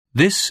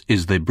This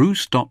is the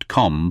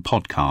Bruce.com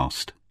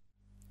podcast.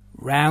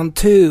 Round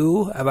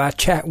 2 of our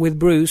chat with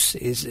Bruce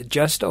is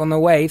just on the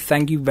way.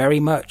 Thank you very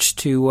much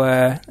to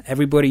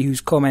everybody who's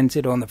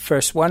commented on the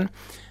first one.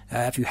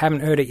 If you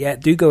haven't heard it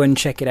yet, do go and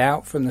check it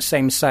out from the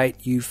same site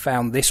you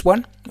found this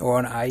one, or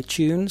on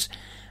iTunes.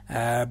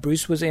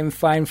 Bruce was in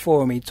fine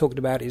form. He talked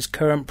about his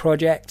current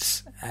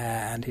projects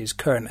and his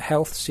current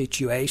health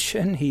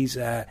situation. He's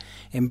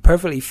in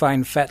perfectly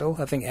fine fettle.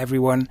 I think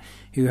everyone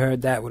who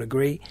heard that would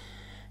agree.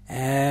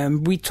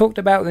 We talked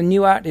about the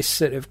new artists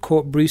that have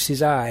caught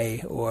Bruce's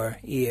eye or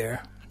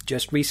ear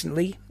just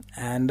recently,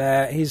 and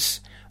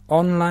his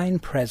online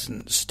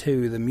presence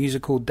too. The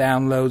musical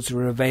downloads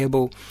are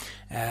available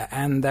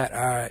and that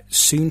are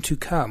soon to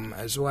come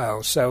as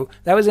well. So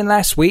that was in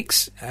last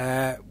week's.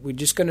 We're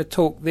just going to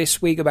talk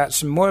this week about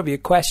some more of your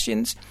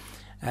questions.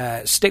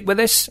 Stick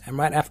with us, and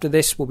right after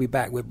this we'll be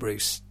back with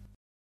Bruce.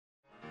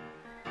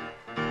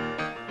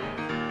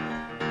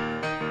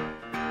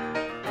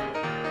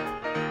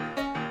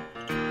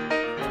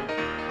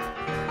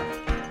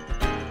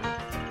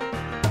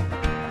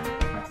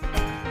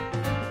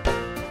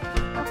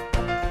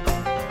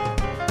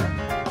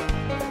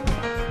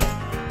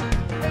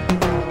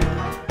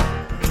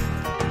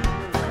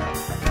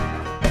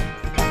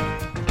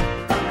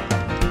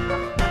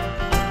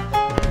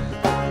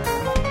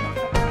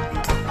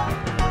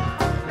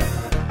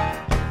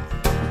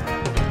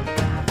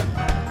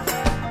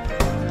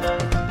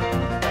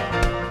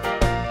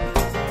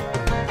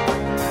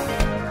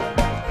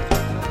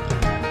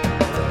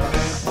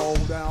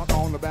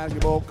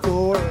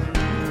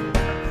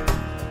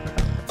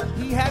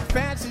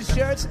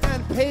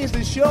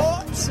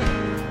 Shorts.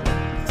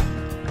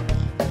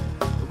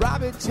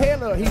 Robbie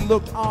Taylor, he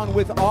looked on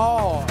with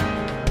awe.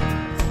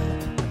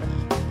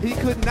 He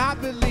could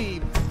not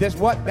believe that's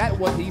what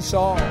he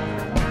saw.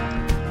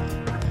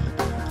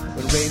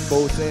 When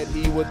Rainbow said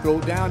he would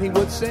throw down, he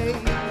would say.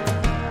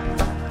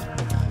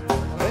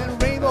 Then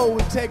Rainbow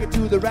would take it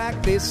to the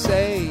rack, they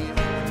say.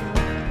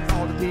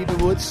 All the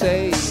people would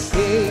say,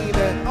 hey,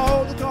 that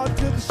all the girls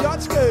to the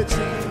short skirts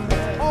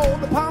say. All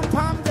the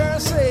pom-pom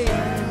girls say.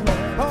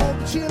 All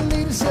the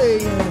cheerleaders say,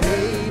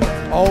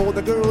 hey, all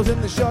the girls in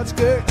the short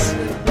skirts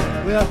say,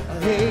 well,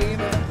 hey,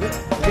 hey,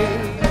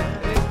 hey.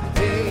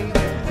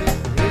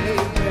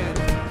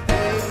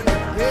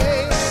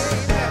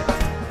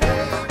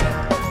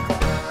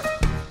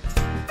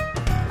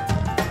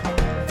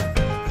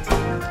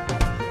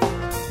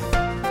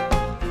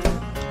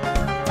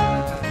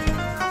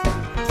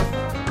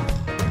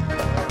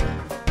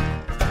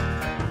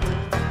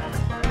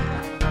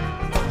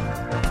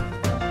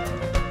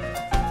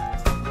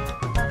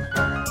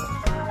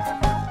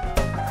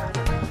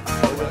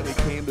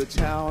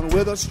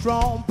 With a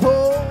strong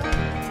pull,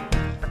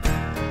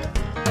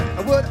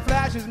 and would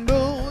flash his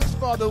moves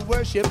for the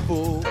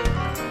worshipful.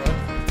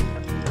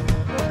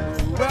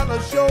 Well, the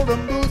shoulder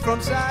moves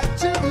from side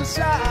to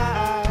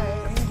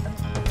side.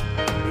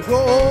 You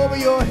go over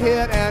your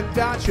head and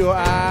dot your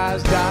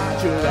eyes,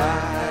 dot your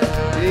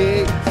eyes.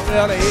 Hey,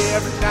 well,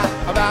 every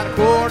night about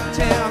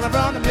 9:45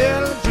 from the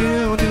middle of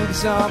June to the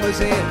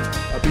summer's end,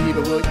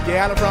 people would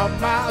gather from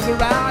miles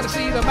around to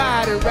see the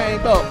mighty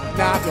rainbow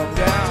knock them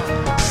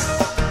down.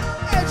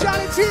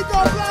 Johnny T, go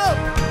blow!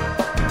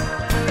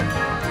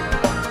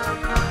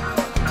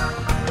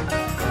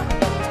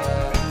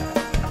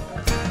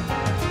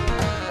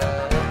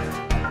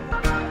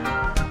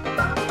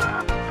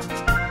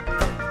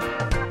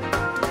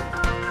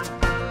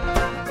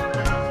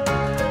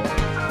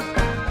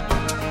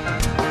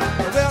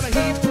 Well, he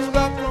pulled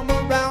up from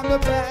around the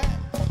back.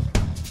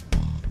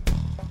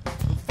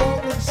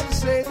 Folks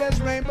say there's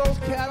Rainbow's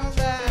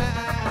Cadillac.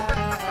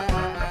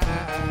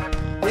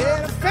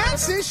 Yeah, the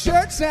fancy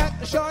shirts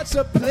and shorts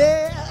are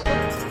plaid.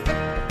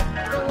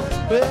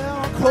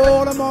 Well,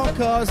 Coleman,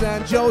 cuz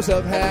and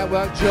Joseph had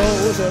what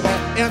Joseph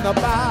had in the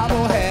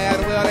Bible had.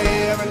 Well,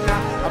 every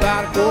night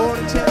about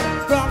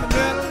 9:45 from the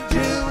middle of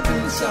June to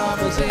the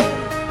summer's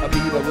end,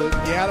 people would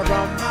gather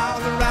from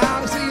miles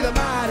around to see the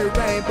mighty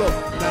rainbow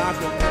knock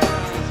them down.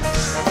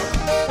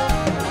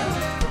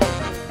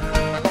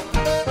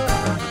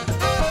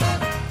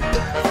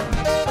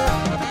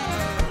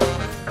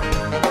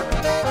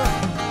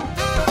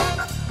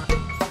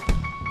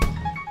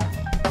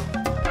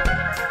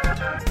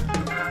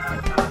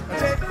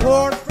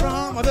 Poured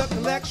from the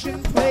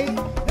collection plate.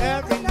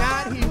 Every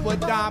night he would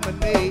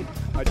dominate.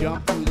 I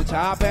jump to the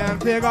top and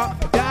pick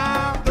up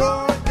down,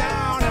 throw it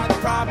down at the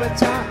proper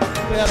time.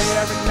 Well,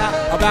 every night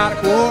about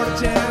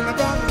 9:45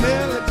 from the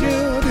middle of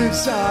June to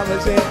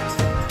summer's end,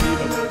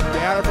 people would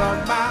gather from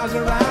miles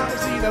around to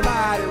see the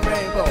mighty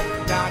rainbow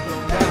knock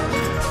them down.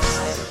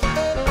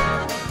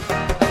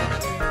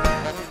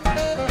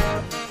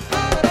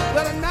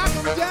 Well, I knock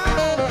them down.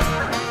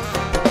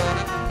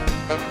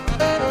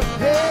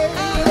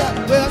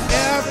 Well,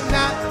 every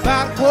night,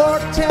 about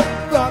 9:45,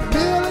 from the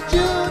middle of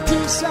June to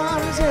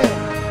summer's end,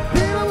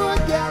 people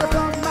would gather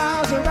from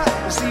miles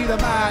around to see the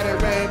mighty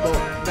rainbow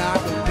knock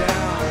them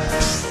down.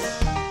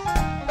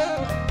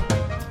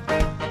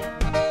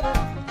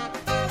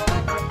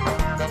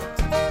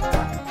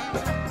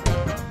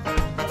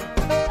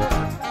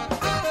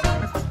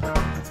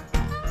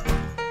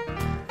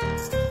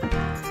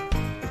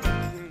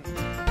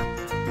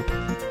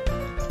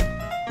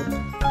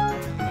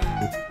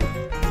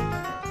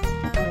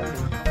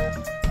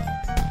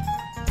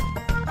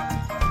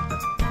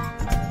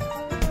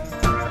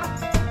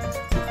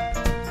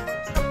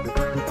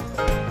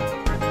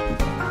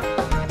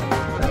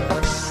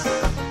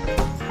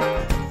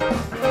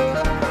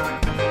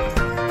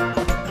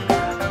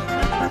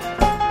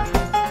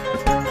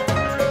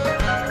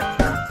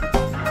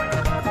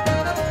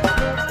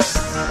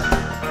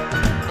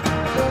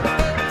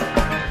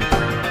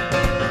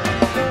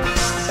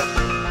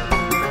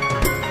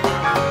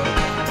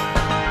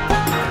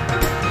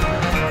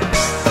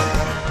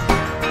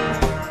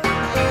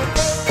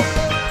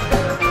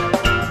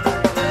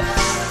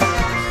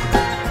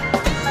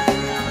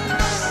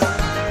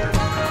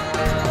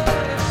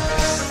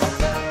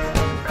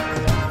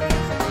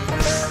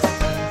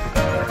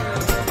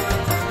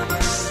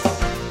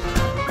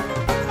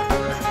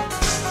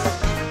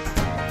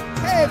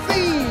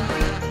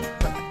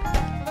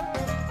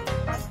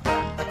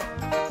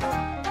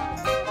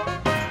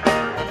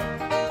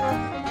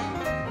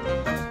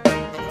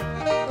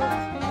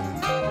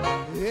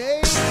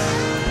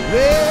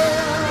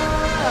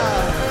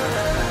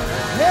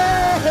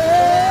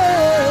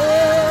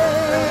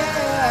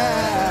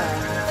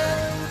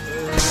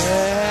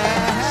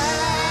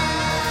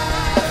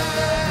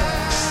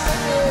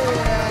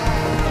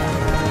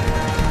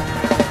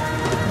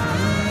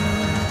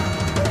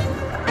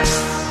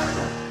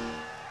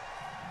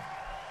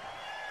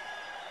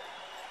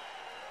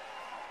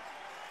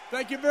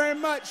 Thank you very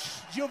much,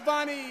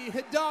 Giovanni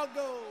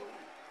Hidalgo.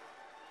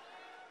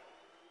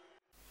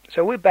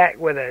 So we're back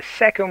with a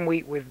second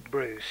week with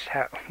Bruce.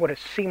 What a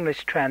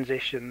seamless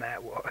transition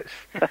that was.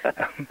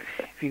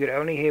 If you could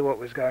only hear what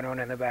was going on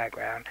in the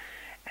background.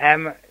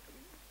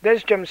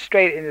 Let's jump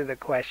straight into the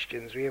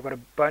questions. We've got a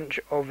bunch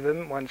of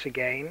them once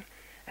again.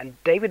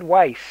 And David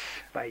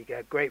Weiss, my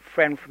great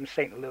friend from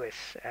St. Louis.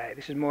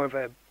 This is more of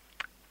a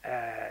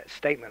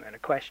statement than a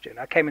question.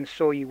 I came and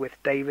saw you with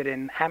David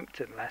in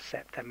Hampton last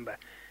September.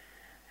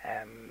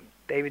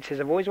 David says,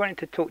 I've always wanted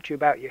to talk to you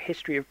about your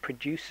history of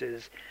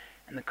producers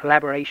and the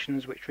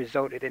collaborations which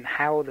resulted in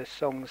how the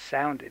songs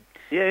sounded.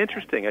 Yeah,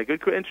 interesting.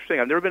 Interesting.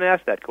 I've never been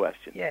asked that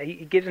question. Yeah,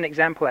 he gives an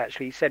example,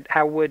 actually. He said,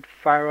 how would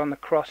Fire on the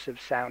Cross have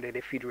sounded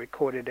if you'd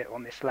recorded it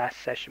on this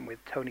last session with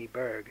Tony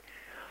Berg,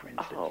 for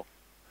instance? Oh.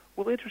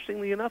 Well,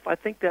 interestingly enough, I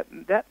think that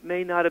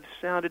may not have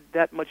sounded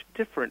that much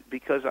different,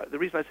 because the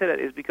reason I say that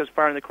is because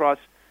Fire on the Cross,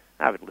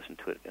 I haven't listened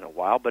to it in a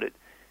while, but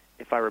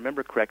if I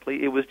remember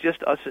correctly, it was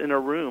just us in a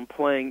room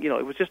playing,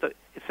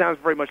 it sounds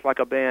very much like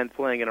a band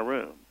playing in a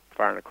room,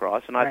 Fire on the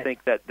Cross, and I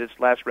think that this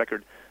last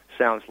record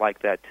sounds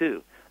like that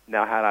too.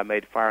 Now, had I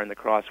made Fire on the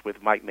Cross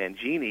with Mike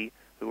Mangini,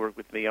 who worked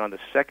with me on the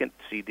second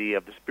CD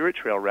of the Spirit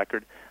Trail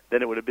record,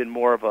 then it would have been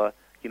more of a,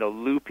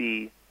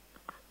 loopy,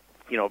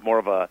 more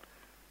of a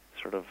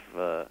sort of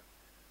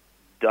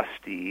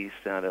dusty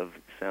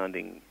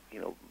sounding,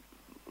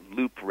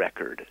 loop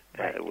record,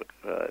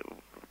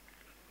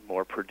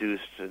 more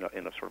produced in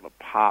a sort of a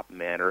pop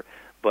manner.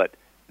 But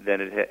then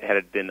had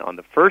it been on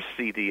the first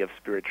CD of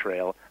Spirit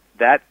Trail,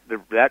 that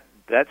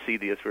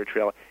CD of Spirit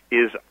Trail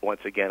is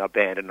once again a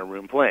band in a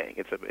room playing.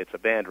 It's a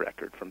band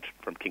record from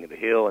King of the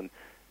Hill and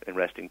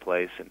Resting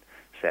Place and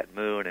Sad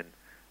Moon and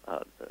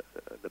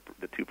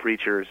the Two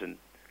Preachers and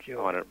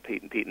on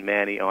Pete and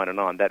Manny, on and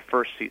on. That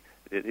first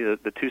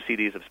the two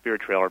CDs of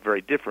Spirit Trail are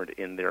very different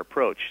in their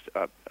approach,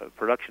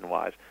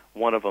 production-wise.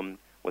 One of them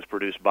was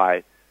produced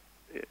by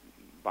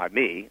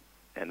me,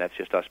 and that's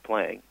just us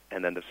playing.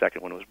 And then the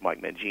second one was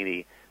Mike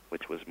Mangini,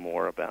 which was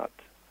more about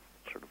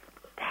sort of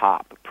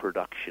pop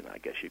production, I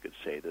guess you could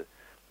say. The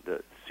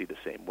See the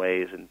Same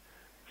Ways and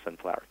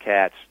Sunflower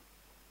Cats,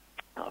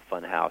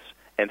 Funhouse,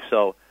 and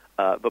so.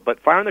 But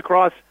Fire on the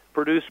Cross,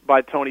 produced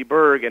by Tony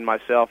Berg and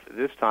myself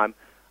this time,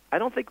 I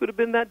don't think would have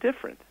been that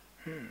different.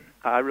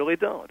 I really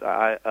don't.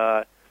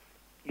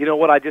 You know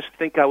what? I just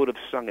think I would have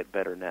sung it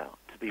better now.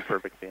 To be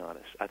perfectly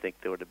honest, I think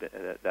there would have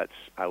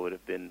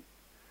been.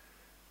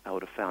 I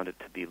would have found it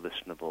to be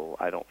listenable.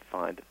 I don't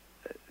find,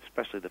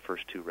 especially the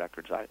first two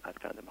records, I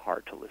found them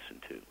hard to listen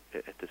to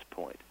at this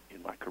point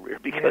in my career.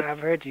 Because I've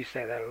heard you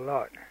say that a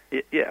lot.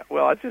 Yeah.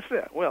 Well, at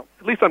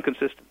least I'm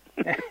consistent.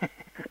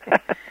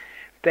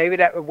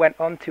 David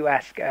went on to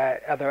ask,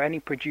 are there any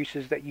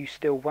producers that you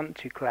still want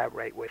to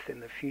collaborate with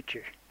in the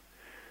future?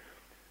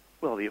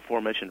 Well, the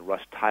aforementioned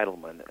Russ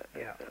Titleman.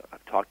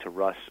 I've talked to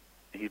Russ.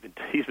 He's been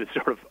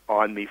sort of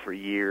on me for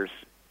years,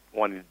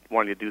 wanting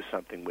to do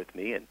something with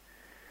me,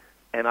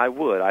 and I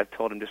would. I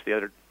told him just the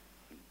other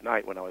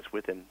night when I was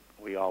with him,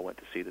 we all went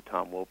to see the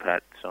Tom Wopat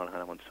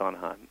Sondheim on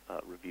Sondheim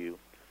review,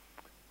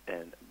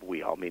 and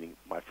we all, meaning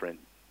my friend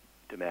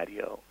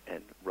DiMatteo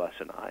and Russ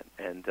and I,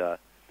 and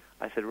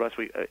I said, Russ,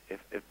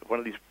 if one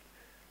of these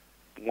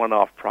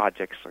one-off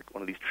projects, like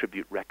one of these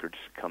tribute records,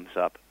 comes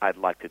up, I'd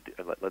like to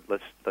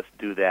let's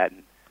do that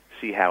and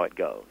see how it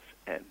goes.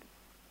 And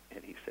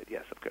he said,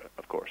 yes,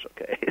 of course,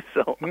 okay.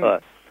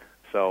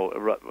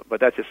 But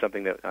that's just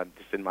something that I'm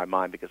just in my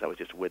mind because I was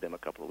just with him a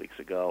couple of weeks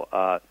ago.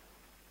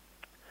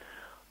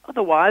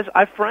 Otherwise,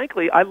 I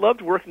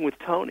loved working with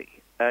Tony.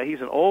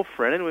 He's an old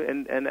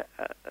friend, and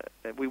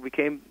we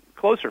became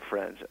closer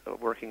friends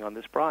working on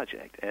this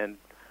project. And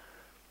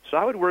so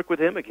I would work with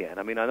him again.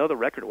 I mean, I know the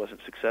record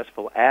wasn't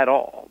successful at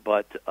all,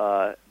 but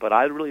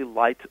I really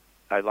liked.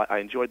 I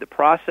enjoyed the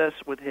process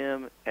with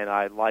him, and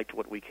I liked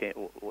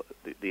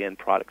the end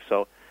product.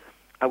 So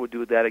I would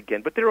do that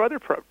again. But there are other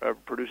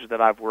producers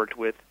that I've worked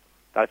with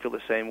that I feel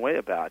the same way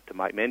about.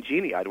 Mike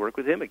Mangini, I'd work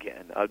with him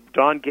again.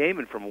 Don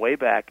Gaiman from way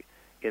back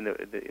in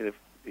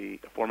the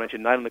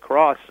aforementioned Night on the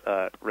Cross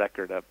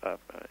record, Night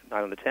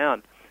on the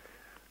Town,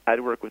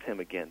 I'd work with him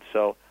again.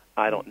 So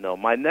I don't know.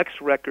 My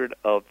next record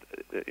of,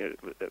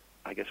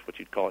 I guess what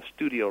you'd call a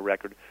studio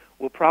record,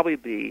 will probably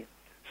be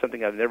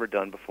something I've never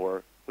done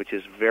before, which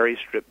is very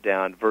stripped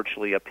down,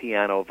 virtually a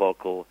piano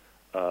vocal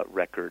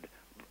record,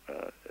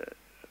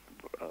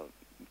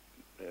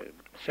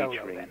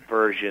 featuring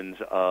versions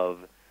of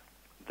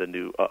the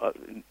new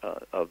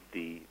of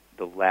the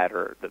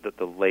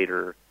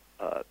later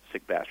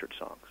Sick Bastard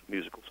songs,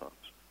 musical songs.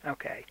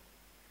 Okay.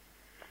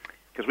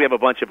 Because we have a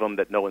bunch of them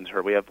that no one's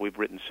heard. We've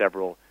written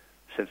several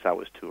since I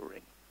was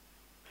touring.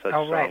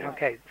 Right,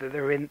 okay. So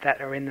they're in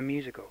the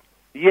musical.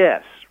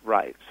 Yes,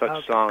 right.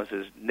 Such songs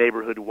as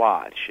Neighborhood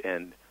Watch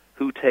and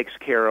Who Takes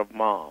Care of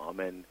Mom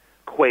and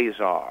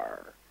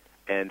Quasar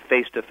and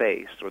Face to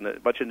Face, and a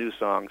bunch of new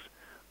songs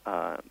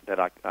that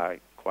I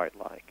quite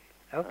like.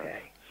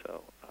 Okay.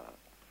 So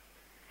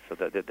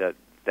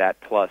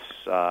that plus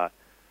a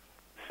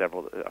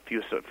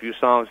few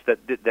songs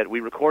that we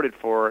recorded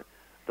for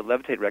the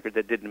Levitate record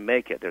that didn't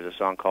make it. There's a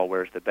song called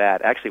 "Where's the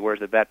Bat." Actually, "Where's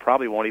the Bat"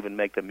 probably won't even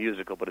make the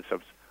musical, but it's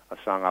a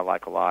song I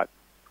like a lot.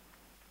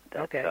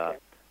 Okay.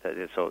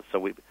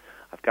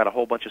 I've got a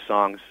whole bunch of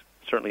songs,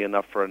 certainly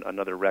enough for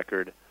another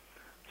record.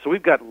 So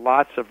we've got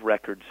lots of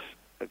records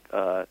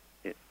to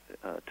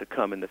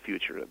come in the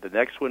future. The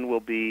next one will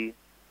be,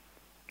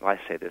 I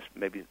say this,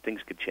 maybe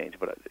things could change,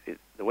 but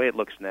the way it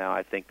looks now,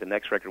 I think the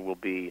next record will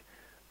be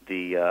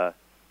the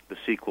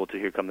sequel to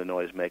Here Come the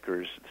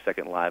Noisemakers, the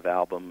second live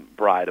album,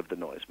 Bride of the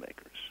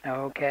Noisemakers.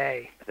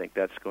 Okay. I think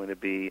that's going to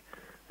be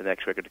the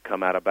next record to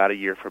come out about a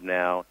year from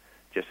now,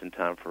 just in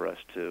time for us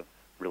to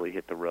really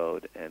hit the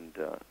road and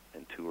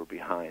tour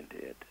behind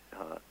it.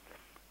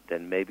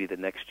 Then maybe the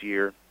next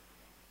year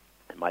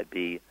it might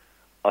be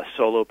a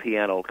solo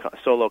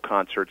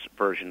concerts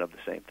version of the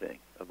same thing,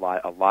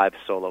 a live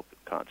solo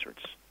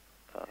concerts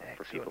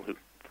for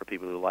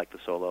people who like the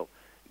solo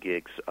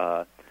gigs.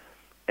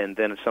 And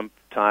then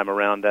sometime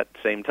around that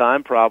same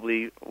time,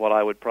 probably what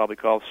I would probably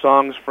call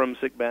songs from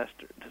Sick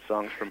Bastard,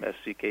 songs from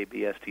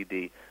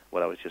SCKB-STD,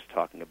 what I was just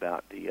talking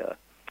about,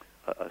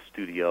 a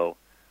studio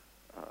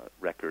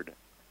record,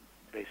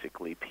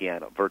 basically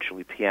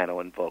virtually piano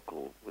and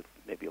vocal, with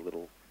maybe a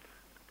little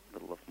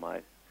of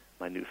my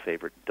new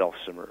favorite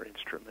dulcimer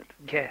instrument.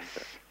 Yes,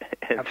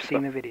 I've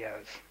seen the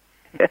videos.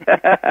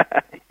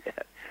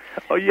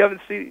 Oh, you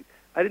haven't seen?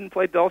 I didn't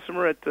play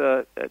dulcimer at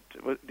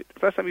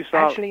first time you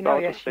saw. Actually, no.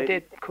 Yes, you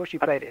did. Of course, you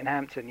played it in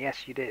Hampton.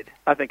 Yes, you did.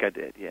 I think I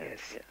did. Yeah.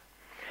 Yes.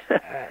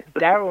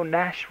 Daryl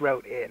Nash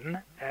wrote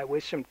in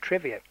with some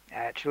trivia,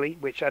 actually,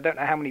 which I don't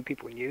know how many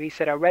people knew. He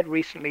said, I read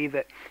recently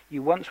that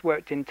you once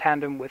worked in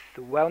tandem with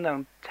the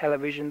well-known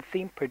television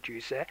theme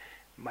producer,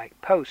 Mike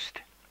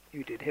Post,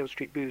 who did Hill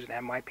Street Blues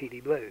and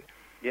NYPD Blue.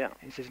 Yeah.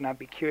 He says, and I'd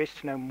be curious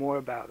to know more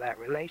about that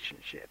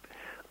relationship.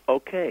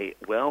 Okay.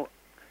 Well,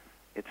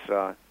 it's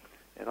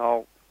it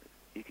all...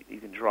 You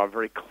can draw a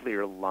very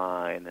clear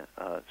line,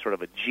 sort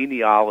of a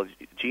genealogical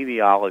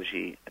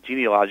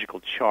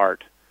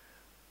chart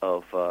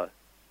of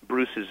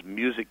Bruce's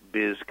music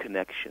biz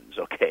connections.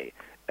 Okay,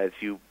 as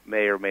you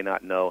may or may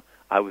not know,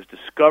 I was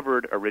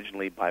discovered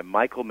originally by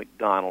Michael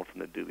McDonald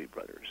from the Doobie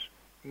Brothers.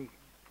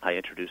 I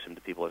introduced him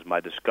to people as my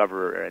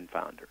discoverer and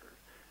founder.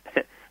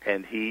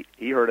 And he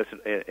heard us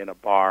in a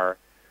bar,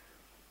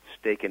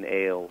 steak and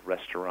ale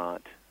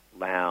restaurant,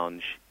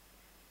 lounge,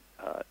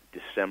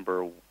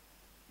 December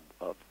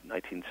of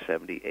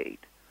 1978.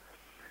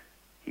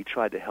 He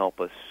tried to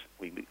help us.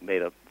 We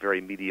made a very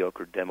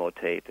mediocre demo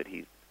tape that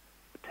he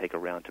would take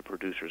around to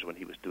producers when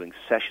he was doing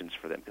sessions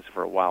for them, because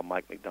for a while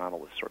Mike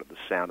McDonald was sort of the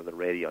sound of the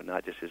radio,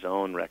 not just his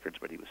own records,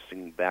 but he was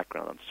singing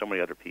background on so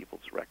many other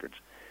people's records.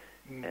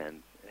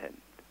 And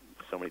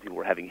so many people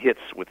were having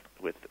hits with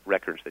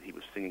records that he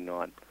was singing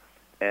on.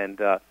 And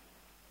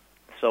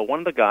so one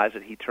of the guys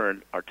that he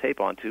turned our tape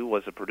onto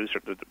was the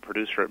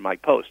producer at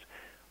Mike Post,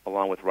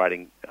 along with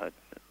writing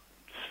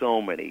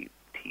so many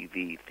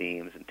TV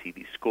themes and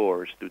TV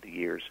scores through the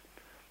years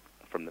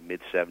from the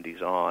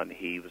mid-'70s on.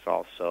 He was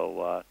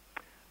also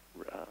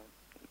a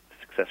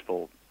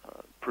successful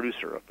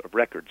producer of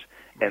records.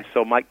 Right. And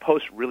so Mike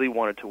Post really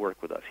wanted to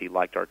work with us. He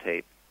liked our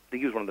tape. I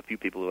think he was one of the few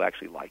people who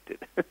actually liked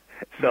it.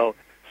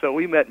 So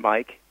we met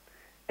Mike,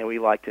 and we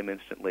liked him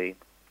instantly.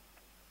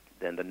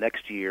 Then the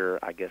next year,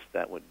 I guess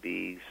that would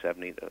be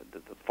the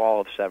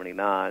fall of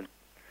 '79,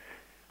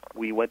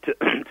 we went to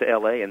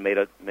L.A. and made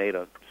a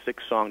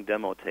 6-song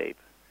demo tape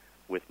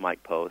with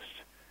Mike Post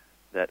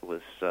that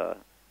was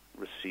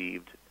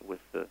received with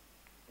the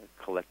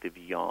collective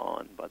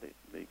yawn by the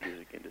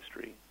music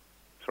industry,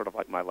 sort of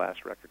like our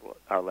last record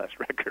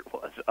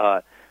was.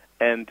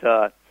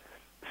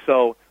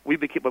 So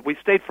we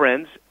stayed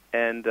friends,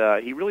 and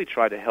he really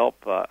tried to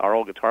help our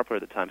old guitar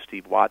player at the time,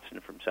 Steve Watson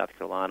from South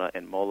Carolina,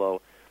 and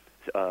Molo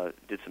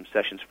did some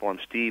sessions for him.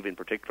 Steve, in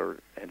particular,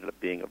 ended up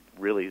being a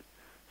really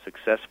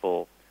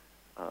successful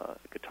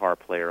guitar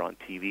player on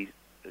TV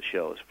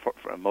shows,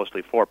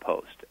 mostly for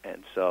Post.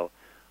 And so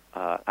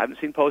I haven't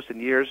seen Post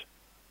in years,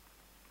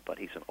 but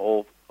he's an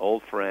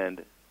old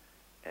friend,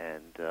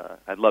 and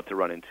I'd love to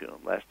run into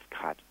him. It's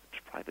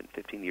probably been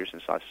 15 years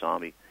since I saw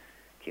him. He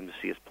came to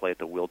see us play at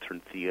the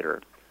Wiltern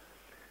Theater,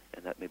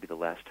 and that may be the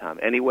last time.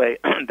 Anyway,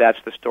 that's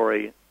the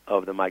story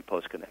of the Mike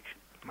Post connection.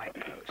 Mike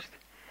Post.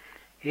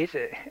 Here's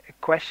a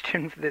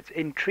question that's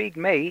intrigued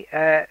me.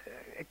 A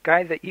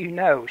guy that you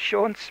know,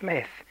 Sean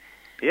Smith.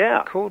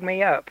 Yeah. Called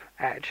me up,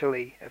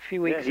 actually, a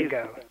few weeks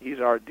ago. He's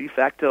our de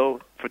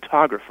facto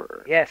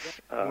photographer. Yes,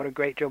 what a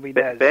great job he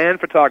does. Band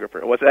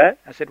photographer. What's that?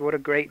 I said, what a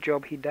great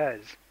job he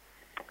does.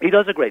 He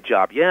does a great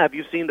job, yeah. Have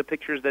you seen the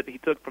pictures that he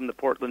took from the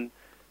Portsmouth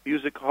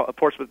Music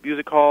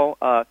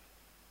Hall?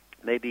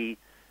 Maybe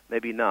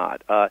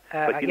not. But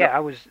I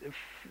was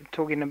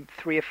talking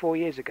 3 or 4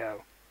 years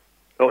ago.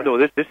 Oh, no,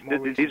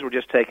 these were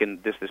just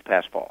taken this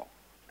past fall.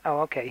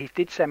 Oh, okay. He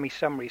did send me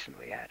some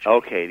recently, actually.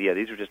 Okay, yeah,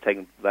 these were just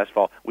taken last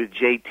fall with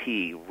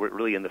JT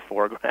really in the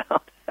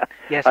foreground.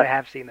 Yes, I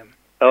have seen them.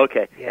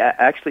 Okay. Yeah.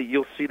 Actually,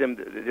 you'll see them.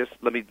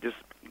 Let me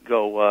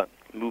go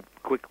move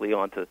quickly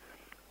on to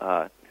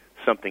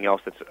something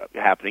else that's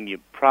happening. You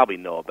probably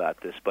know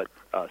about this, but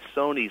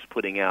Sony's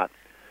putting out.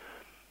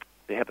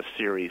 They have a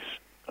series,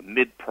 a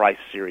mid-price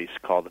series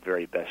called the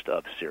Very Best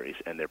Of series,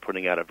 and they're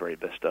putting out a Very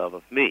Best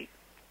of me.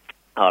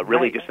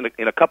 Really, Right. just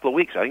in a couple of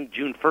weeks. I think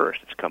June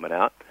 1st it's coming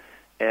out,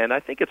 and I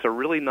think it's a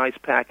really nice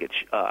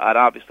package. It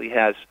obviously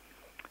has,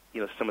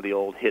 some of the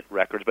old hit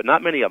records, but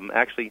not many of them.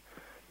 Actually,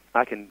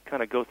 I can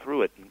kind of go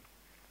through it and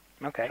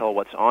Okay. tell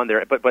what's on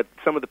there. But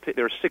some of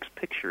there are 6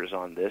 pictures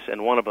on this,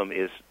 and one of them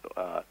is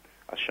a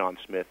Sean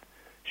Smith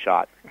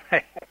shot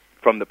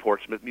from the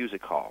Portsmouth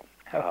Music Hall.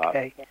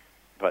 Okay.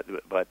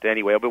 But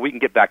anyway, but we can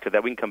get back to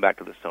that. We can come back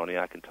to the Sony.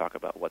 I can talk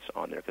about what's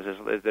on there because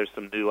there's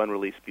some new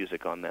unreleased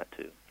music on that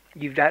too.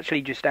 You've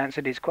actually just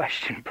answered his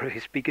question,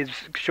 Bruce, because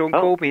Sean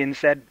called me and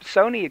said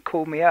Sony had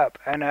called me up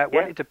and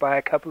wanted to buy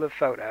a couple of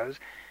photos,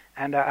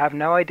 and I have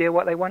no idea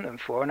what they want them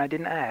for, and I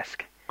didn't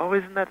ask. Oh,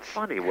 isn't that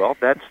funny? Well,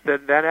 that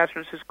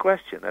answers his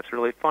question. That's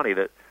really funny.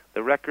 That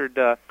the record,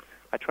 I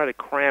try to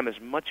cram as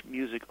much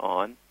music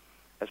on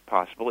as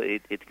possible.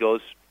 It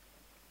goes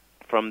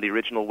from the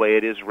original Way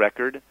It Is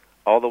record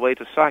all the way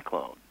to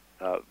Cyclone.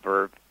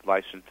 Verve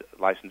licensed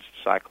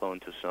Cyclone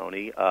to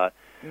Sony.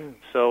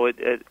 So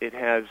it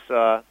has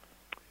 2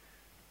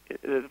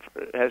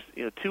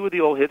 of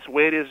the old hits.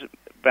 Way It Is,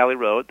 Valley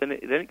Road. Then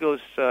it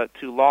goes to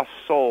Lost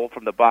Soul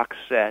from the box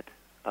set.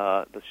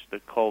 The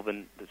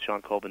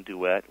Sean Colvin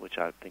duet, which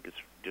I think is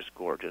just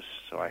gorgeous,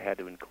 so I had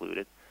to include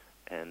it.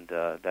 And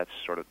that's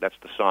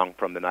the song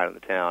from the Night on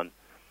the Town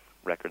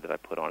record that I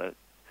put on it.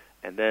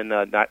 And then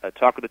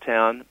Talk of the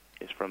Town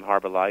is from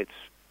Harbor Lights.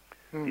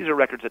 These are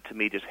records that to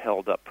me just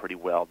held up pretty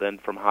well. Then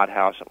from Hot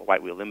House,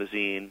 White Wheel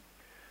Limousine,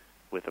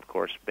 with of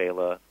course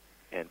Bela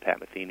and Pat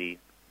Metheny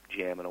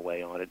jamming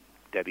away on it.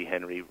 Debbie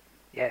Henry,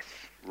 Yes.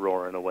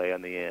 roaring away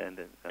on the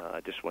end.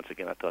 And just once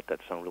again, I thought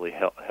that song really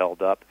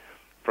held up.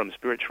 From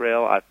Spirit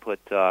Trail, I put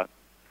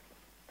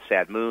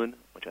Sad Moon,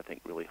 which I think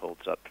really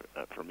holds up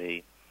for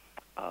me.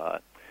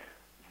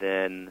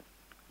 Then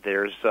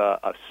there's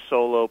a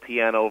solo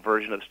piano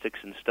version of Sticks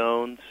and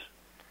Stones,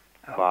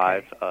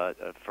 live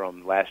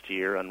from last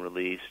year,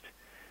 unreleased.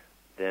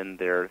 Then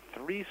there are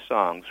 3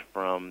 songs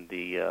from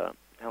the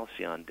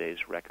Halcyon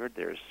Days record.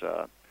 There's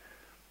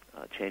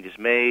Changes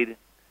Made,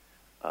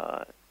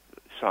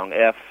 Song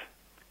F,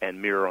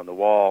 and Mirror on the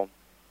Wall,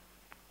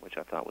 which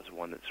I thought was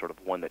one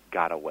that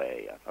got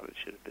away. I thought it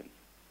should have been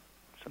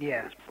something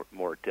that was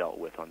more dealt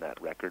with on that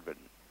record, but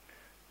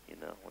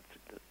once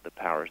the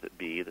powers that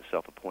be, the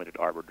self-appointed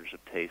arbiters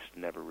of taste,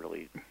 never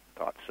really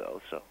thought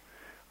so. So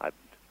I'm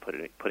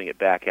putting it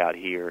back out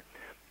here.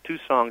 2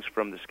 songs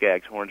from the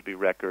Skaggs Hornsby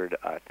record.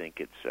 I think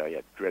it's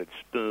Dreaded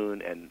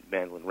Spoon and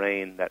Mandolin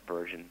Rain, that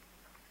version,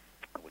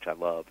 which I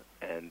love,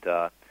 and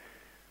the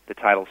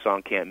title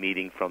song Camp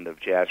Meeting from the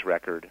jazz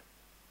record,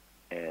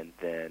 and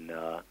then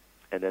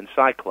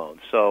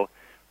Cyclone. So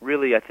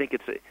really, I think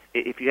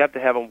if you have to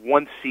have a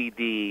 1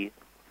 CD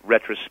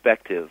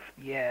retrospective,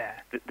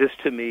 this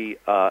to me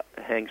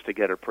hangs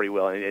together pretty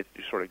well, and it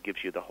sort of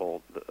gives you the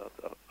whole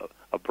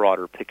a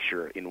broader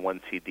picture in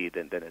 1 CD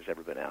than has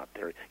ever been out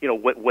there.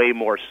 Way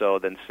more so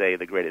than say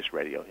the greatest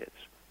radio hits.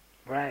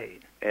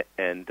 Right.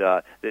 And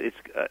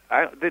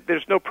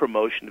there's no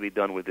promotion to be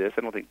done with this.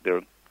 I don't think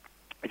it's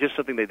just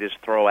something they just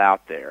throw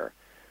out there.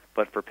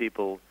 But for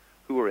people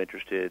who are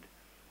interested,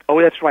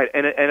 oh, that's right.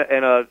 And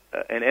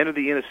End of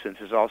the Innocents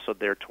is also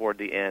there toward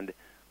the end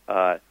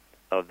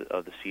of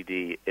the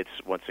CD. It's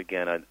once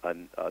again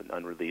an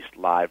unreleased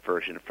live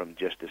version from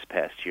just this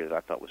past year that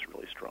I thought was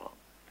really strong.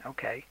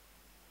 Okay.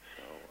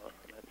 So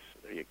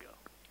there you go.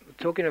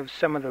 Talking of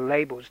some of the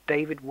labels,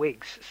 David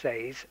Wiggs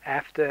says,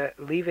 after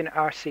leaving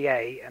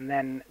RCA and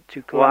then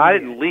to Columbia... Well, I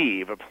didn't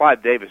leave.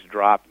 Applied Davis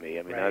dropped me.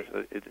 I mean,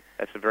 Right.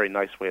 that's a very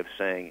nice way of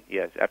saying,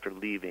 yes, after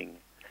leaving.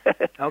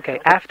 Okay,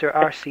 after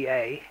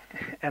RCA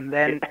and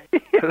then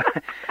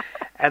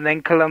and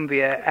then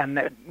Columbia and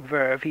then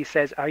Verve, he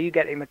says, are you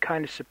getting the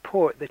kind of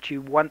support that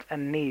you want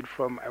and need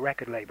from a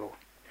record label?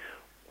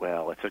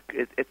 Well,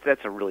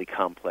 that's a really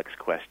complex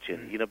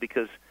question,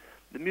 because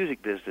the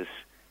music business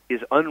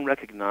is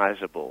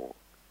unrecognizable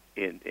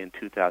in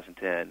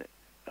 2010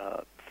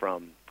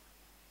 from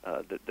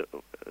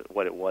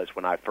what it was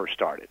when I first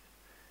started.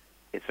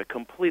 It's a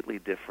completely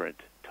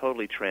different,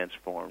 totally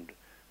transformed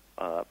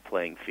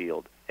playing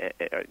field,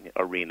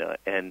 arena.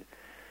 And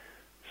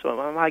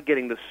so am I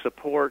getting the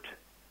support?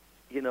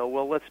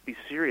 Well, let's be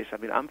serious. I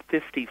mean, I'm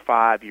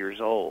 55 years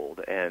old,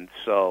 and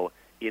so,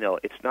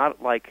 it's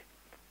not like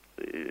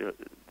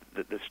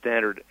the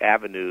standard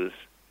avenues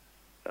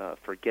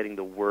for getting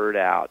the word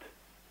out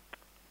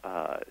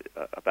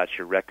about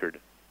your record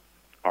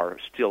are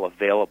still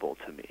available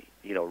to me.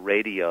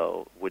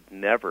 Radio would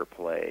never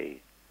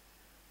play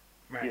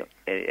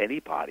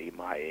anybody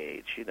my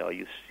age.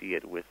 You see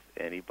it with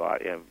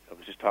anybody. I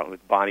was just talking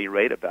with Bonnie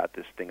Raitt about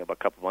this thing a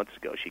couple months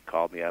ago. She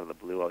called me out of the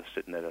blue. I was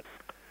sitting at a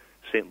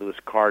St. Louis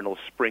Cardinals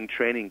spring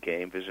training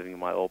game visiting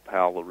my old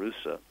pal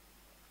LaRussa,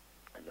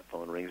 and the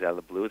phone rings out of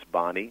the blue. It's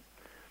Bonnie,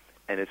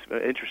 and it's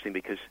interesting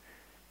because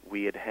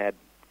we had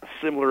a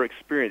similar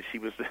experience.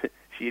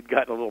 She had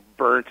gotten a little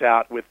burnt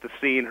out with the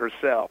scene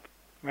herself,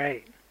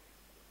 Right.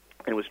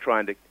 and was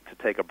trying to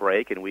take a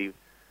break, and we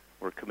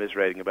were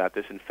commiserating about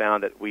this and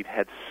found that we'd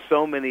had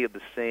so many of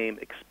the same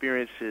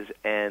experiences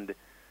and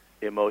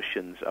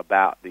emotions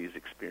about these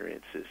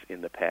experiences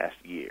in the past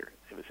year.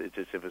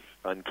 It was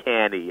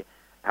uncanny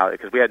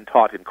because we hadn't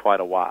talked in quite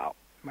a while,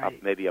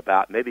 Right. maybe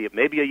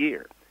a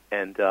year,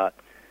 and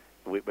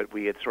but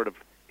we had sort of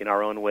in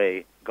our own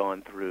way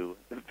gone through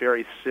a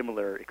very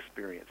similar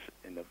experience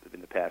in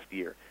the past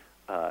year.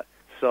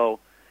 So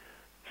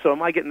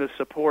am I getting the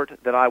support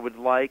that I would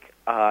like?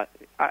 I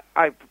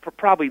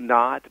probably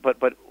not, but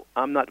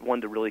I'm not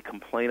one to really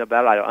complain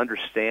about it. I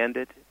understand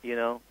it, you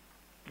know.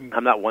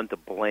 I'm not one to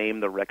blame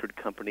the record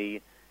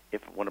company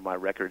if one of my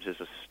records is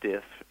a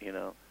stiff, you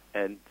know.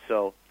 And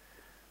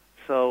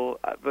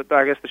but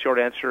I guess the short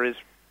answer is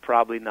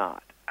probably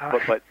not.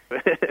 But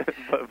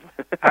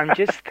I'm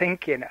just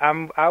thinking.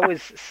 I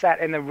was sat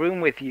in the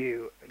room with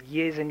you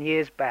years and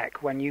years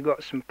back when you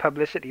got some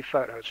publicity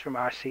photos from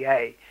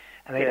RCA,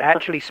 and they'd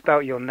actually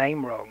spelt your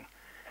name wrong.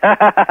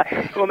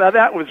 Well, now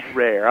that was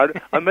rare.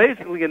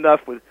 Amazingly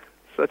enough, with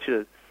such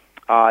a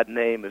odd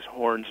name as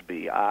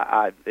Hornsby,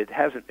 I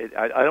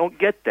don't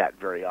get that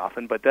very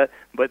often. But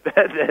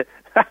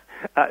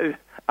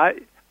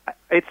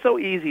it's so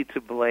easy to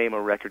blame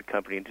a record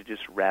company and to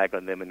just rag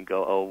on them and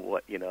go, oh,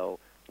 what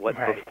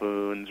Right.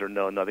 buffoons or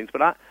nothings.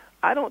 But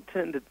I don't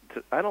tend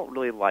to I don't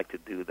really like to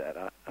do that.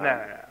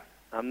 No.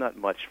 I'm not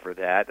much for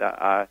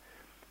that.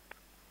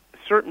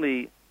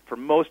 Certainly, for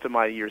most of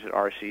my years at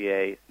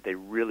RCA, they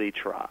really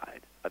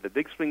tried. The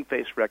Big Swing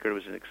Face record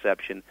was an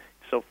exception.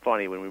 It's so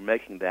funny when we were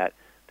making that,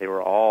 they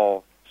were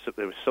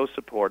so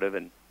supportive,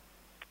 and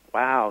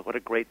wow, what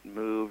a great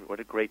move, what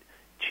a great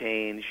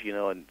change, you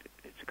know, and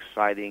it's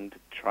exciting to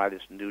try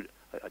this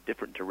a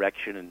different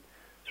direction and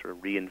sort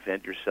of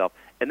reinvent yourself.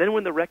 And then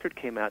when the record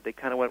came out, they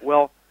kind of went,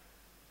 well,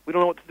 we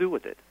don't know what to do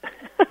with it.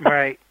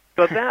 Right.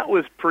 So that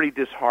was pretty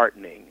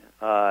disheartening.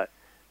 That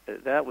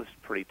was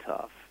pretty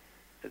tough.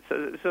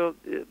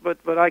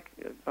 But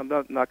I'm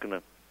not going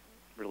to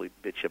really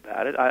bitch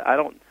about it. I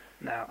don't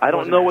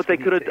know what they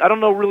could have. I don't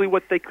know really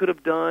what they could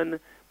have done,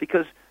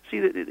 because see,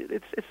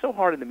 it's so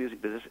hard in the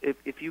music business.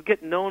 If you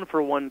get known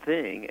for one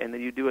thing and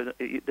then you do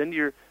it, then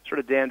you're sort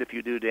of damned if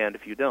you do, damned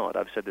if you don't.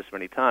 I've said this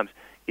many times.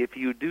 If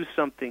you do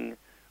something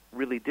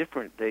really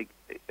different, they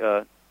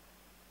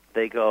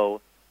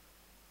go,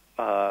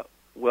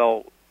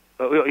 well,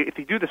 if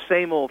you do the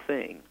same old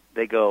thing,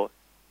 they go,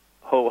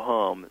 ho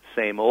hum,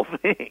 same old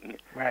thing.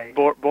 Right.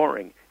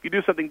 Boring. If you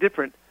do something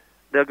different,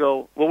 they'll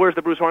go, well, where's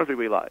the Bruce Hornsby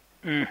we like?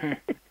 Mm-hmm.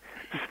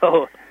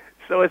 So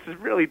it's a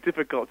really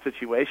difficult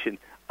situation.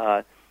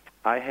 I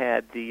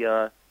had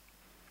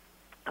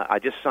I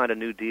just signed a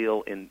new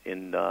deal in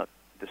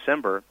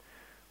December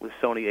with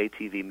Sony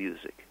ATV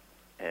Music,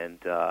 and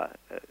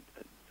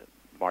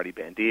Marty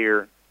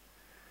Bandier,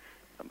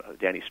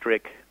 Danny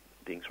Strick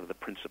being sort of the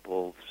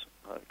principals,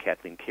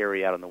 Kathleen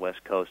Carey out on the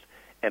West Coast,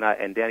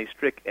 and Danny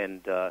Strick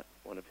and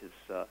one of his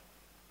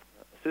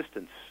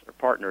assistants or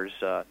partners,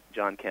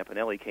 John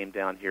Campanelli, came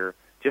down here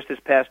just this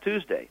past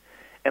Tuesday.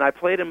 And I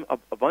played him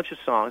a bunch of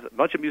songs, a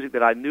bunch of music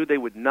that I knew they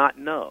would not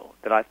know,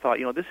 that I thought,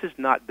 this has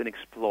not been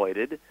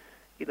exploited,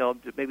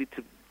 maybe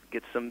to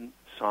get some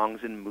songs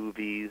in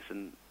movies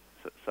and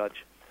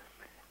such.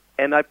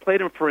 And I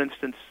played him, for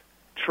instance,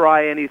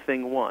 Try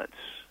Anything Once.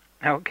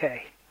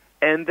 Okay.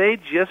 And they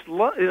just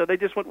they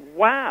just went,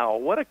 wow,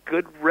 what a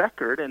good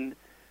record, and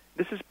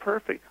this is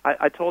perfect.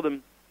 I told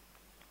him,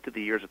 through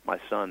the years with my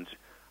sons,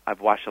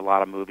 I've watched a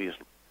lot of movies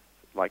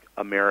like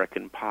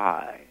American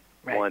Pie.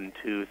 Right. 1,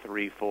 2,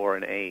 3, 4,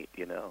 and 8,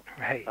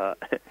 Right.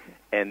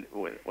 And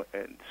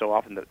so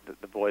often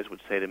the boys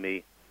would say to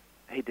me,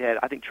 hey, Dad,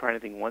 I think Try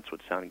Anything Once would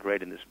sound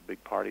great in this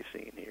big party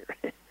scene here.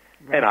 Right.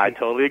 And I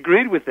totally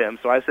agreed with them.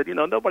 So I said,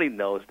 nobody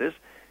knows this.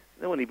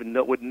 No one even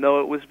would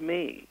know it was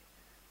me.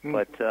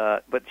 Mm.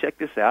 But check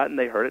this out, and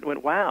they heard it and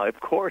went, wow,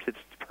 of course, it's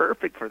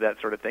perfect for that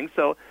sort of thing.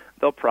 So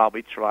they'll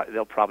probably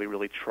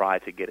really try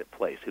to get it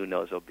placed. Who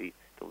knows? They'll be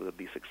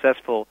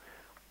successful,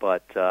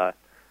 but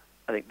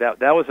I think that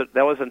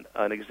was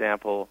an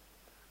example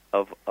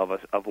of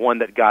one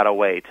that got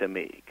away to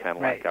me, kind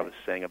of like I was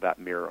saying about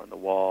Mirror on the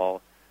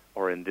Wall,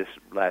 or in this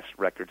last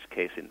record's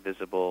case,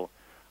 Invisible.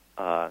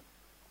 On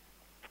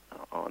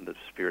the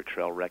Spirit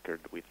Trail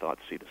record, we thought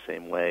See the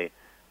Same Way.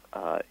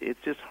 It's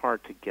just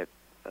hard to get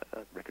a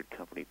record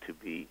company to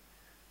be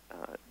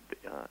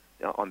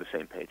on the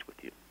same page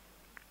with you.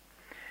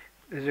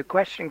 There's a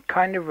question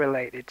kind of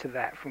related to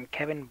that from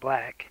Kevin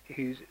Black,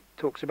 who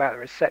talks about the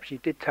reception. You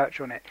did touch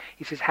on it.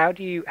 He says, how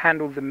do you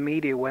handle the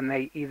media when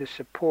they either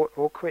support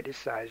or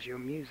criticize your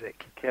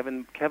music?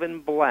 Kevin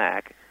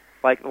Black,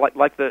 like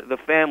the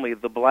family,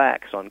 the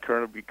Blacks on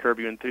Curb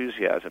Your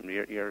Enthusiasm.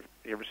 You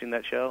ever seen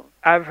that show?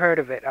 I've heard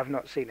of it. I've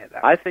not seen it,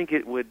 though. I think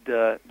it would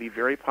be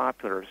very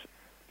popular,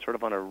 sort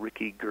of on a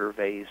Ricky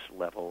Gervais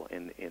level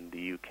in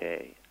the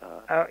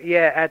UK.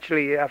 Yeah,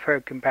 actually, I've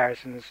heard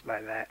comparisons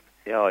like that.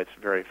 Oh, it's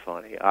very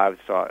funny. I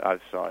saw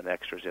an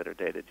extras the other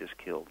day that just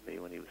killed me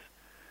when he was.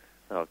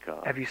 Oh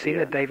God! Have you seen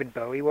the David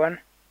Bowie one?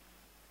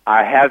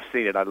 I have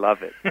seen it. I love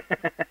it.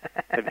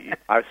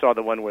 I saw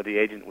the one where the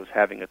agent was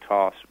having a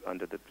toss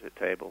under the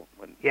table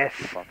when yes.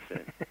 he walks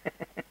in.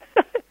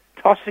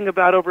 Tossing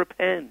about over a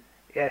pen.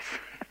 Yes.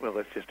 Well,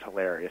 it's just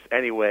hilarious.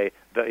 Anyway,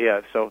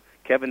 so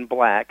Kevin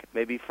Black,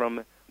 maybe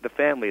from the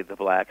family of the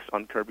Blacks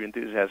on Curb Your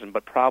Enthusiasm,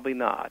 but probably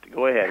not.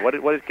 Go ahead.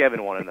 What does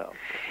Kevin want to know?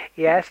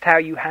 He asked how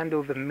you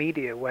handle the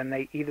media when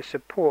they either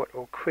support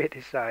or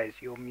criticize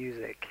your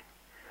music.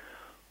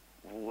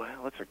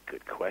 Well, that's a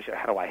good question.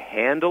 How do I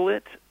handle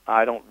it?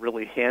 I don't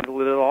really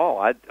handle it at all.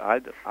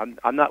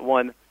 I'm not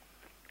one.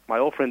 My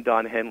old friend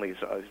Don Henley is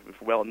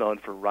well known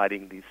for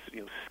writing these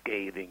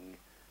scathing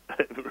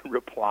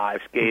replies,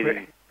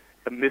 scathing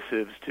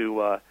missives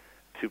to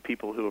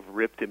people who have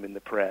ripped him in the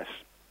press.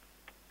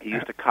 He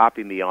used to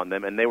copy me on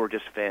them, and they were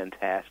just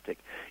fantastic.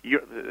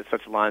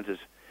 Such lines as,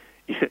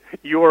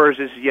 "Yours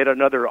is yet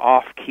another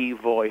off-key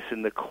voice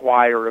in the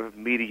choir of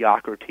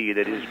mediocrity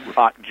that is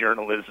rock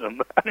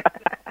journalism."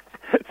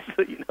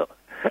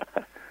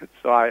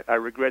 So I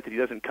regret that he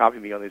doesn't copy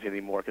me on these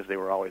anymore because they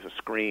were always a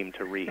scream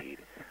to read.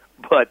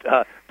 But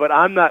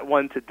I'm not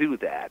one to do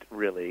that,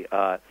 really.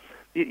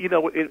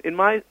 In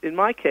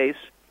my case,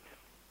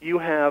 you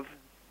have,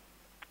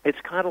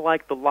 it's kind of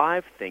like the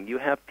live thing. You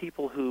have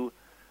people who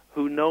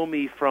know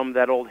me from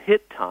that old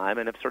hit time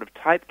and have sort of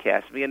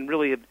typecast me, and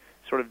really have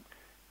sort of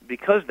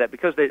because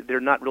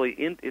they're not really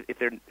if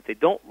they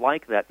don't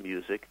like that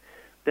music,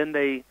 then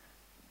they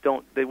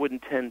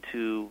wouldn't tend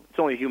to. It's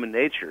only human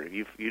nature.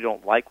 If you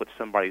don't like what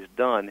somebody's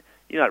done,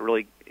 you're not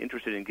really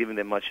interested in giving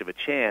them much of a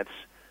chance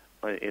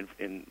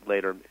in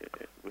later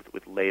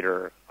with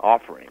later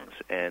offerings.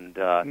 And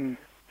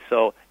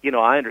so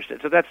I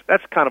understand. So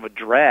that's kind of a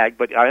drag,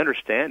 but I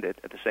understand it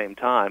at the same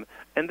time.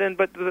 And then,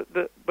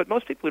 but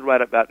most people who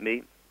write about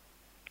me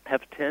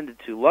have tended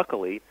to,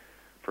 luckily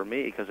for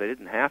me, because I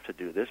didn't have to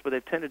do this, but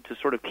they've tended to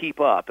sort of keep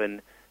up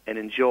and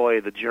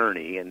enjoy the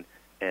journey and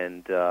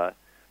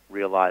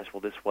realize,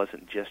 well, this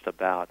wasn't just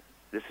about.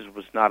 This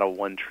was not a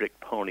one-trick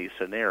pony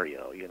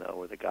scenario,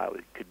 where the guy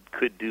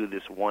could do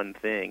this one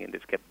thing and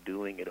just kept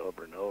doing it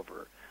over and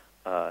over.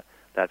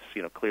 That's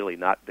clearly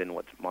not been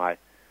what my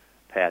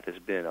path has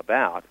been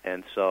about,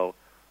 and so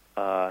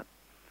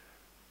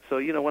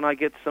when I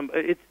get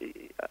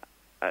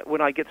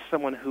when I get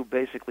someone who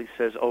basically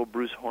says, "Oh,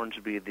 Bruce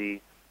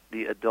Hornsby,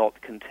 the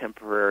adult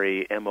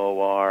contemporary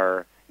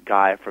MOR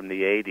guy from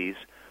the '80s,"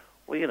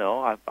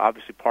 well,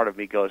 obviously part of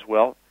me goes,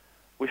 well,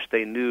 wish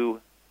they knew,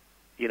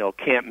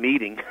 Camp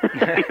Meeting,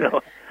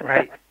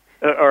 right,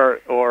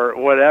 or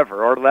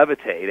whatever, or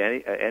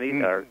Levitate,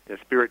 any or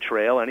Spirit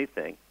Trail,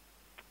 anything,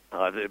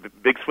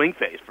 Big Swing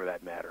Face for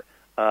that matter.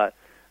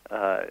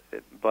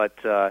 But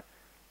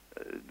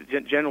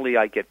generally,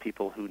 I get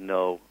people who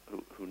know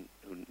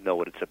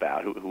what it's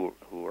about, who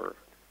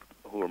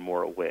are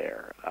more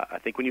aware. I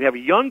think when you have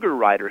younger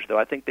writers, though,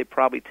 I think they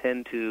probably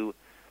tend to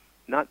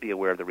not be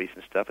aware of the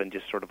recent stuff and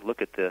just sort of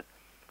look at the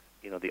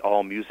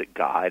All Music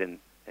Guide and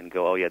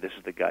go, oh yeah, this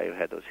is the guy who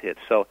had those hits.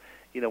 So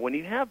when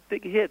you have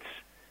big hits,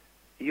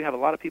 you have a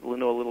lot of people who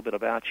know a little bit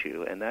about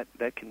you, and that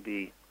can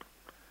be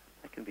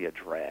a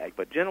drag.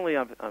 But generally,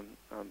 I'm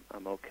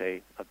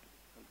okay.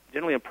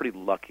 Generally, I'm pretty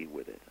lucky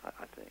with it,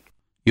 I think.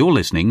 You're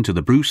listening to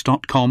the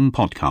Bruce.com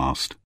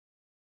podcast.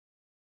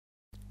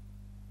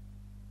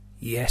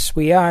 Yes,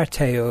 we are,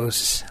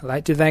 Teos. I'd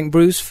like to thank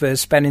Bruce for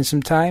spending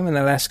some time in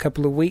the last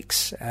couple of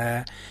weeks.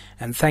 And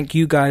thank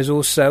you guys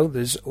also.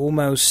 There's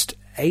almost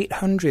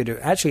 800,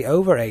 actually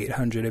over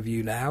 800 of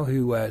you now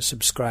who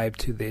subscribe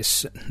to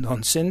this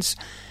nonsense.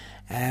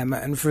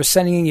 And for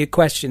sending in your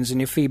questions and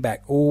your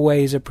feedback,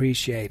 always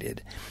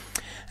appreciated.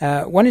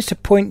 Wanted to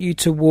point you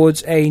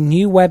towards a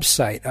new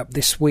website up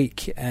this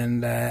week,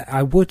 and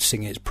I would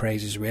sing its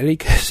praises, really,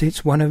 because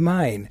it's one of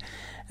mine.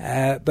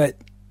 But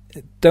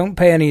don't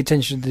pay any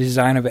attention to the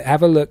design of it.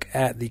 Have a look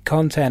at the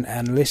content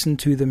and listen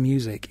to the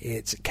music.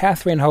 It's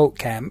Catherine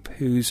Holtkamp,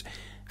 who's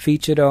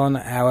featured on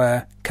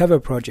our cover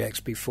projects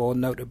before,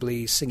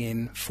 notably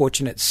singing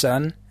Fortunate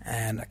Son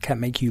and I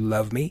Can't Make You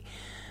Love Me.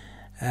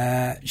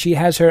 She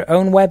has her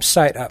own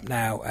website up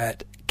now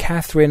at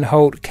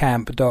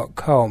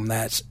catherineholtkamp.com.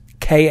 That's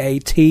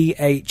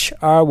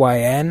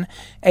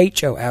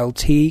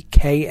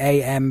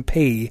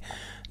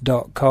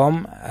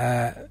KATHRYNHOLTKAMP.com.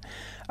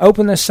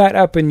 Open the site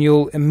up and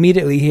you'll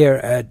immediately hear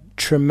a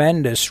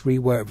tremendous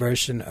reworked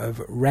version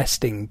of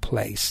Resting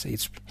Place.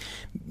 It's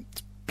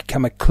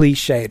become a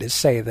cliche to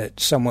say that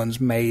someone's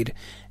made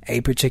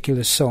a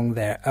particular song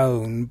their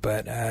own,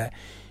 but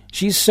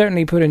she's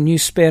certainly put a new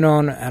spin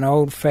on an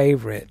old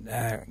favorite.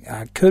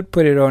 I could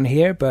put it on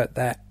here, but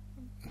that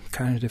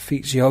kind of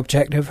defeats the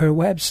object of her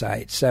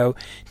website. So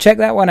check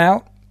that one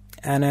out,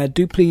 and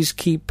do please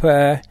keep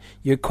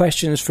your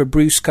questions for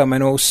Bruce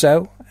coming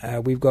also.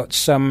 We've got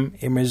some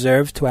in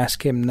reserve to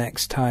ask him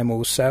next time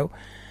also.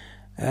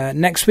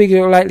 Next week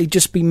it will likely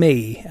just be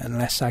me,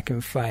 unless I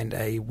can find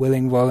a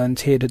willing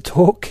volunteer to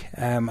talk.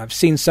 I've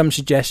seen some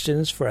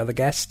suggestions for other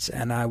guests,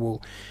 and I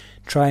will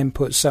try and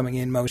put something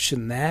in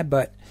motion there.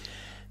 But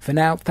for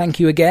now,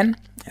 thank you again,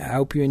 I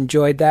hope you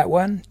enjoyed that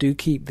one. Do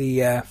keep the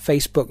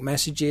Facebook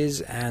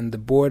messages and the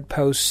board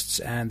posts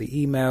and the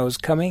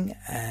emails coming,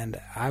 and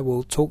I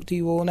will talk to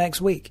you all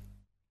next week.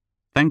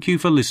 Thank you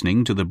for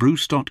listening to the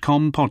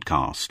Bruce.com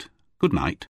podcast. Good night.